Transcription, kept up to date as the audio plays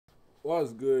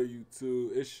What's good,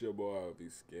 YouTube? It's your boy, Be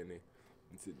Skinny.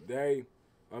 And today,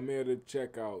 I'm here to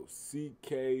check out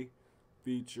CK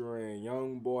featuring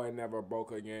YoungBoy Never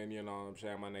Broke Again. You know what I'm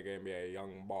saying? My nigga NBA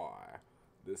YoungBoy.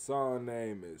 The song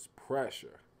name is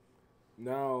Pressure.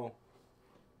 Now,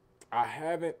 I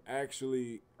haven't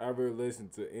actually ever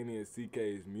listened to any of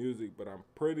CK's music, but I'm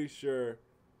pretty sure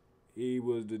he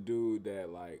was the dude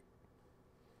that, like,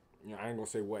 you know, I ain't gonna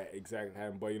say what exactly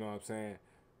happened, but you know what I'm saying?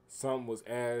 Something was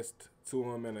asked to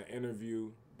him in an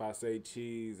interview by Say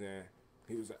Cheese, and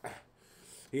he was like,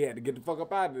 he had to get the fuck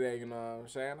up out of there, you know what I'm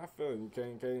saying? I feel you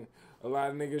can't. A lot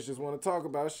of niggas just want to talk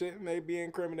about shit, and they be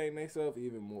incriminating themselves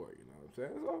even more, you know what I'm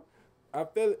saying? So, I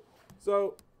feel it.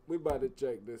 So, we about to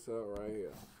check this out right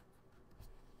here.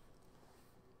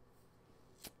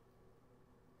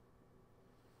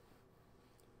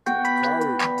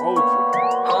 Hikari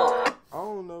Ultra. I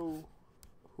don't know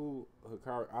who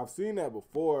Hikari. I've seen that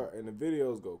before, and the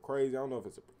videos go crazy. I don't know if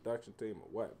it's a production team or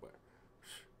what, but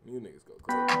you niggas go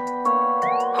crazy.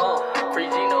 Free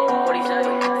Gino, what he say?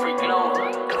 Free Gino,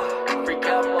 free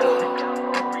Capo,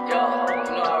 free y'all. You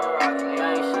know how we rock,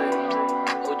 man. Shit,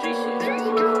 OG shit.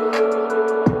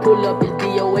 Pull up his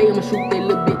DOA, I'ma shoot that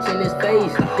little bitch in his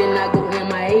face. Then I go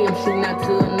MIA, I'm shooting out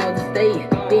to another state.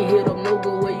 Then hit up no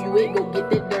good where you at, go get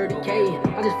that dirty K.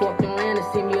 I just fucked around and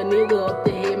send me a nigga up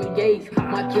to head me gates.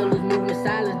 My killers moving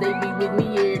silence, they be with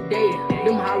me every day.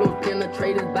 Them hollows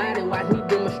penetrate his body, watch me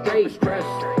demonstrate.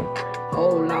 Pressure,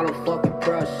 whole lot of fucking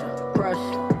pressure.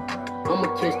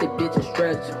 I'ma catch the bitch and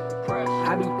stretch her.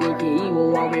 I be thinking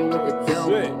evil walking with the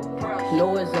devil.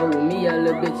 Know it's over me, a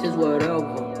little bitch is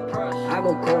whatever. I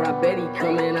go cold, I bet he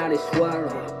coming out his sweater.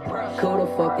 Coulda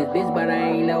fuck this bitch, but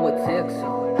I ain't never text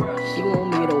her. She want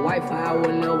me to wife her, I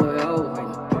would never ever.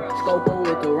 Scope her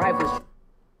with the rifle.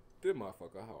 This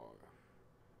motherfucker hard.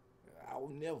 I will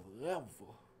never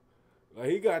ever. Like,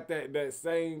 he got that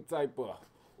same type of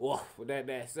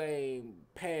that same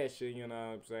passion, you know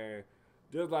what I'm saying?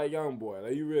 Just like YoungBoy,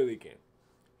 like you really can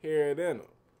hear it in him.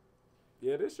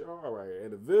 Yeah, this shit hard right here.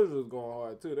 And the visuals going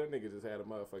hard too. That nigga just had a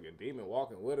motherfucking demon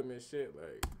walking with him and shit.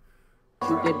 Like,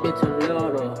 shoot that bitch a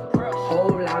letter.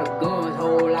 Whole lot of guns,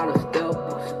 whole lot of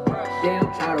steppers. Damn,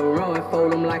 try to run,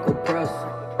 fold them like a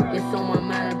presser. It's on my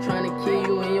mind, I'm trying to kill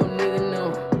you and your nigga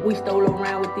now. We stole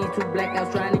around with these two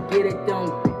blackouts trying to get it done.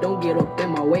 Don't get up in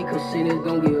my way, cause shit is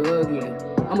gonna get ugly.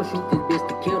 I'ma shoot this bitch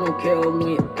to kill, don't care if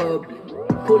we in public.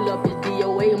 Pull up his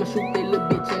DOA, I'ma shoot that little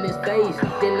bitch in his face.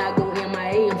 Then I go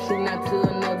MIA, I'm shooting out to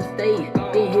another state.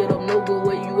 Then hit up no good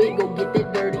where you at, go get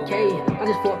that dirty K. I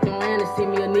just fucked around and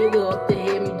send me a nigga up to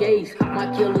head me gates.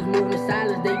 My killers moving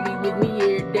silence, they be with me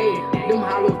every day. Them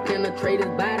hollows penetrate his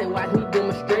body, watch me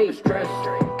demonstrate.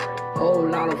 Pressure, whole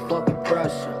lot of fucking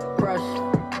pressure.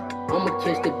 I'ma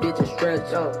catch that bitch and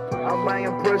stretch up. I'm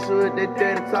buying pressure at that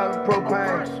daddy talking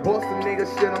propane. Boss a nigga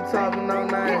shit, I'm talking no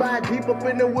name. Buy deep up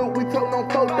in the whip, we told on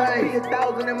 4 things.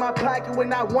 1,000 in my pocket with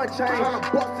not one change.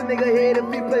 Bust a nigga head if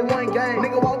he play one game.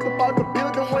 Nigga walked up out the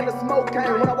building when the smoke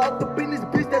came. When I walked up in this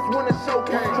bitch, that's when the show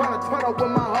came. Tryna turn up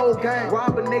with my whole gang.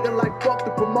 Rob a nigga like fuck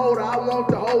the promoter, I want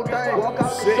the whole thing. Walk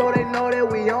out the show, they know that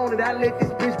we own it. I let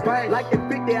this bitch bang. Like that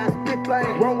 50, I spit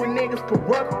flame. Run with niggas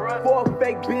corrupt. For a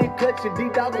fake big clutching,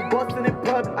 D-Dog gon' bustin' in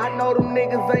public. I know them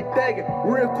niggas ain't thuggin'.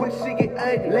 Real quick, she get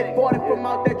ugly. Let 40 from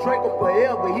out that Draco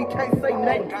forever. He can't say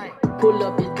nothing. Pull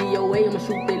up his DOA, I'ma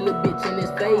shoot that little bitch in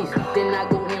his face. Then I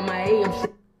go MIA, I'm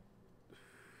shooting.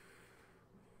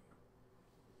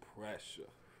 pressure.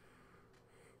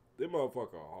 This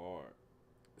motherfucker hard.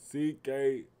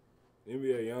 CK,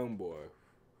 NBA YoungBoy.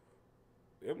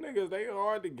 Them niggas, they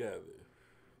hard together.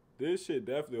 This shit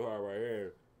definitely hard right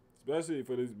here. Especially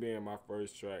for this being my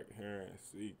first track hearing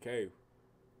CK.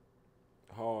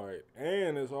 Hard.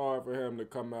 And it's hard for him to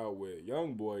come out with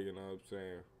YoungBoy, you know what I'm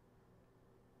saying?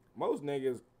 Most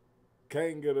niggas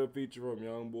can't get a feature from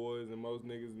YoungBoys, and most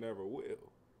niggas never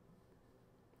will.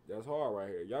 That's hard right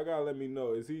here. Y'all gotta let me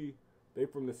know. They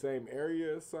from the same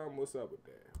area or something? What's up with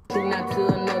that? Shooting out to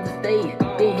another state.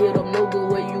 Then hit up no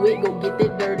good where you at, go get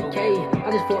that dirty K.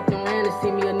 I just fucked around and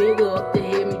send me a nigga up to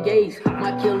head me gates.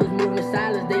 My killers moving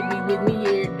silence, they be with me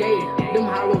every day. Them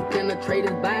hollows penetrate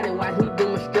his body, watch me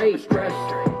demonstrate.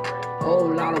 Pressure,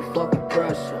 whole lot of fucking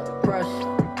pressure.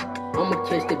 I'ma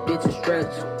catch that bitch and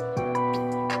stretch her.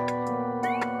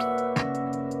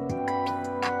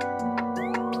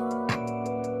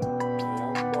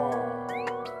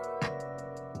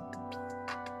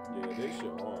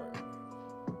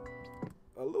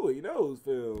 Louis knows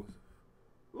films.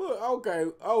 Look,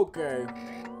 okay.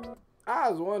 I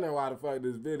was wondering why the fuck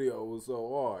this video was so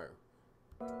hard.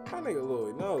 My nigga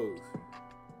Louis knows.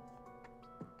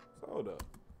 So hold up.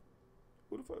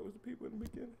 Who the fuck was the people in the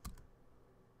beginning?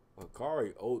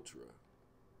 Hikari Ultra.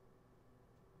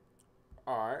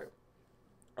 Alright.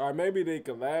 Alright, maybe they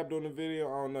collabed on the video.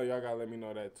 I don't know. Y'all gotta let me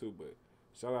know that too. But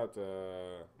shout out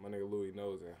to my nigga Louis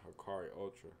Nose and Hikari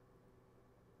Ultra.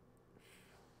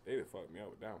 They done fucked me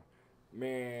up with that one.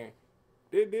 Man,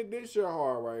 this shit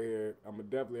hard right here. I'ma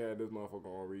definitely have this motherfucker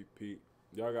on repeat.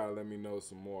 Y'all gotta let me know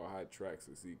some more hot tracks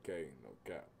of CK. No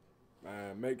cap.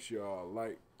 Man, make sure y'all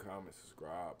like, comment,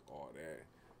 subscribe, all that.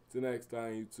 Till next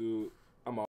time, YouTube. I'm out.